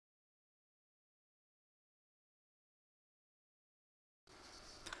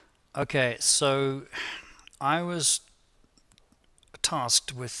Okay, so I was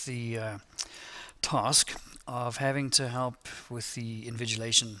tasked with the task of having to help with the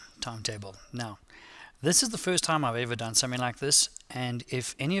invigilation timetable. Now, this is the first time I've ever done something like this, and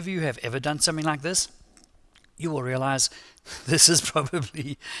if any of you have ever done something like this, you will realize this is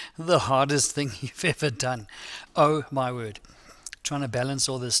probably the hardest thing you've ever done. Oh my word, trying to balance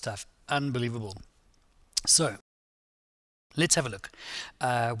all this stuff, unbelievable. So, let's have a look.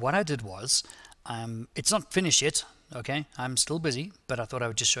 What I did was, it's not finished yet, okay? I'm still busy, but I thought I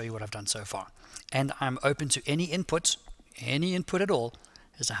would just show you what I've done so far. And I'm open to any input at all,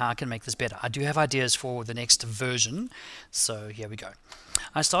 as to how I can make this better. I do have ideas for the next version, so here we go.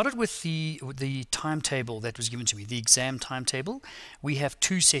 I started with the timetable that was given to me, the exam timetable. We have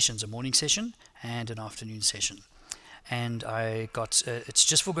two sessions, a morning session and an afternoon session. And I got it's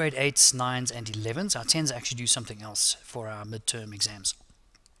just for grade 8s, 9s, and 11s. Our 10s actually do something else for our midterm exams.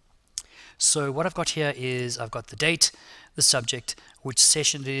 So what I've got here is I've got the date, the subject, which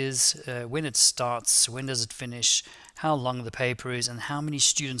session it is, when it starts, when does it finish, how long the paper is, and how many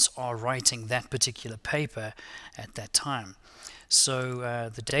students are writing that particular paper at that time. So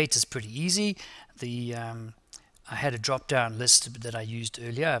the date is pretty easy. I had a drop-down list that I used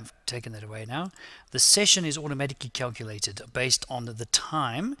earlier. I've taken that away now. The session is automatically calculated based on the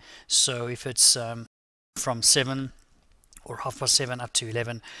time. So if it's from 7 or 7:30 up to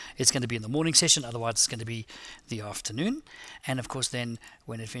 11, it's going to be in the morning session. Otherwise, it's going to be the afternoon. And of course, then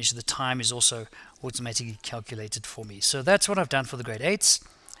when it finishes, the time is also automatically calculated for me. So that's what I've done for the grade 8s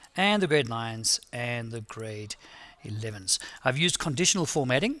and the grade 9s and the grade 11s. I've used conditional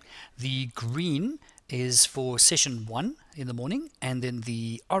formatting. The green is for session 1 in the morning, and then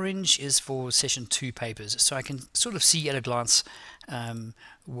the orange is for session 2 papers, so I can sort of see at a glance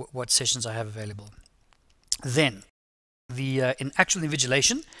what sessions I have available. Then the actual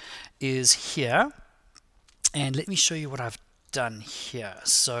invigilation is here, and let me show you what I've done here.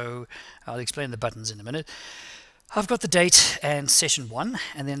 So I'll explain the buttons in a minute. I've got the date and session 1,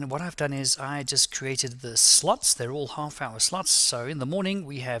 and then what I've done is I just created the slots. They're all half-hour slots. So in the morning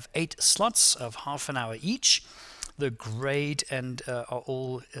we have 8 slots of half an hour each. The grade and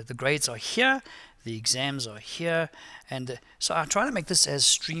the grades are here, the exams are here, and so I try to make this as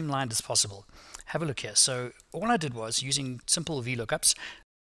streamlined as possible. Have a look here. So all I did was, using simple VLOOKUPs,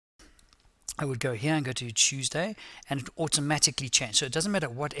 I would go here and go to Tuesday, and it automatically changed. So it doesn't matter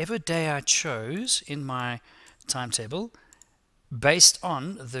whatever day I chose in my timetable, based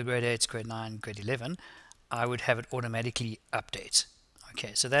on the grade 8, grade 9, grade 11, I would have it automatically update.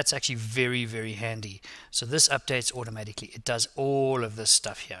 Okay, so that's actually very, very handy. So this updates automatically. It does all of this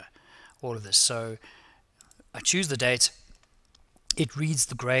stuff here, all of this. So I choose the date, it reads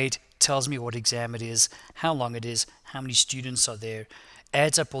the grade, tells me what exam it is, how long it is, how many students are there,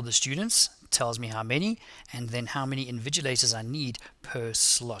 adds up all the students, tells me how many, and then how many invigilators I need per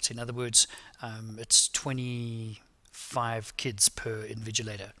slot. In other words, it's 25 kids per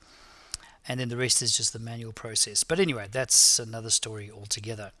invigilator, and then the rest is just the manual process. But anyway, that's another story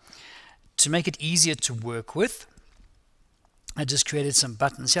altogether. To make it easier to work with, I just created some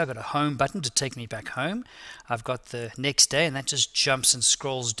buttons here. I've got a home button to take me back home. I've got the next day, and that just jumps and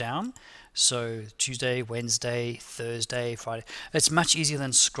scrolls down. So Tuesday, Wednesday, Thursday, Friday. It's much easier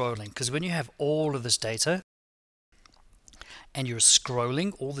than scrolling, because when you have all of this data and you're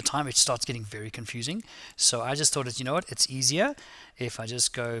scrolling all the time, it starts getting very confusing. So I just thought, you know what, it's easier if I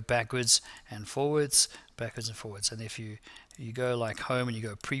just go backwards and forwards, backwards and forwards. And if you go like home and you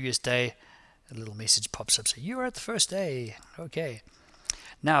go previous day, a little message pops up, so you were at the first day. Okay.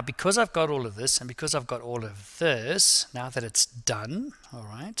 Now, because I've got all of this, and because I've got all of this, now that it's done, all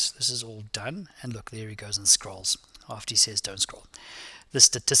right, this is all done, and look, there he goes and scrolls after he says don't scroll. The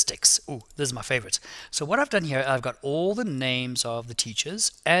statistics. Oh, this is my favorite. So what I've done here, I've got all the names of the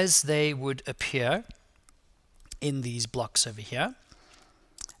teachers as they would appear in these blocks over here.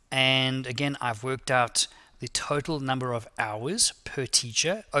 And again, I've worked out the total number of hours per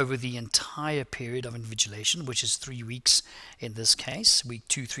teacher over the entire period of invigilation, which is 3 weeks in this case, week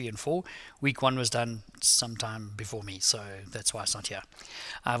 2, 3, and 4. Week 1 was done sometime before me, so that's why it's not here.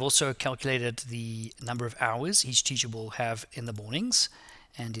 I've also calculated the number of hours each teacher will have in the mornings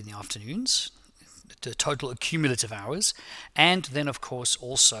and in the afternoons, the total cumulative hours, and then of course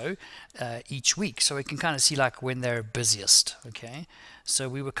also each week, so we can kind of see like when they're busiest. Okay, so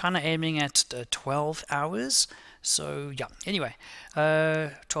we were kind of aiming at 12 hours. So yeah, anyway,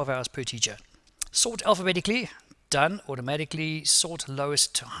 12 hours per teacher. Sort alphabetically, done automatically. Sort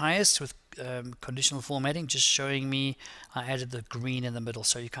lowest to highest with conditional formatting, just showing me I added the green in the middle,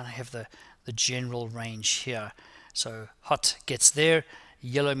 so you kind of have the general range here. So hot gets there,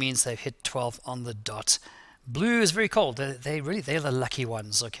 Yellow means they've hit 12 on the dot. Blue is very cold. They're the lucky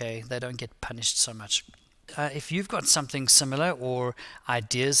ones, okay? They don't get punished so much. If you've got something similar or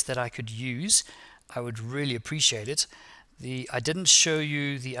ideas that I could use, I would really appreciate it. I didn't show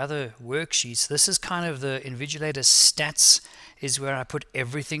you the other worksheets. This is kind of the Invigilator stats, is where I put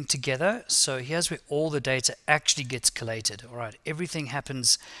everything together. So here's where all the data actually gets collated. All right, everything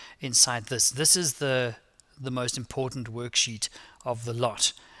happens inside this. This is the most important worksheet of the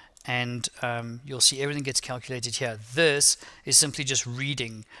lot, and you'll see everything gets calculated here. This is simply just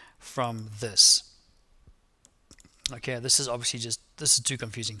reading from this. Okay, this is obviously this is too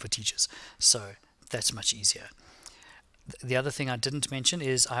confusing for teachers, so that's much easier. The other thing I didn't mention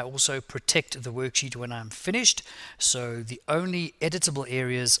is I also protect the worksheet when I'm finished, so the only editable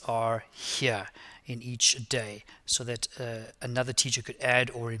areas are here in each day, so that another teacher could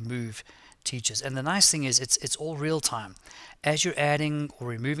add or remove teachers. And the nice thing is it's all real time. As you're adding or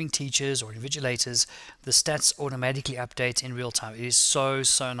removing teachers or invigilators, the stats automatically update in real time. It is so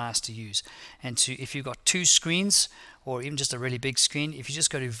nice to use. And if you've got two screens or even just a really big screen, if you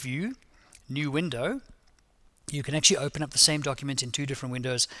just go to View, New Window, you can actually open up the same document in two different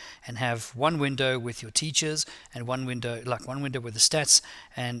windows and have one window with your teachers and one window with the stats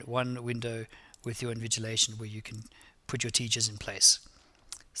and one window with your invigilation where you can put your teachers in place.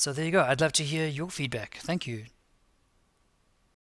 So there you go. I'd love to hear your feedback. Thank you.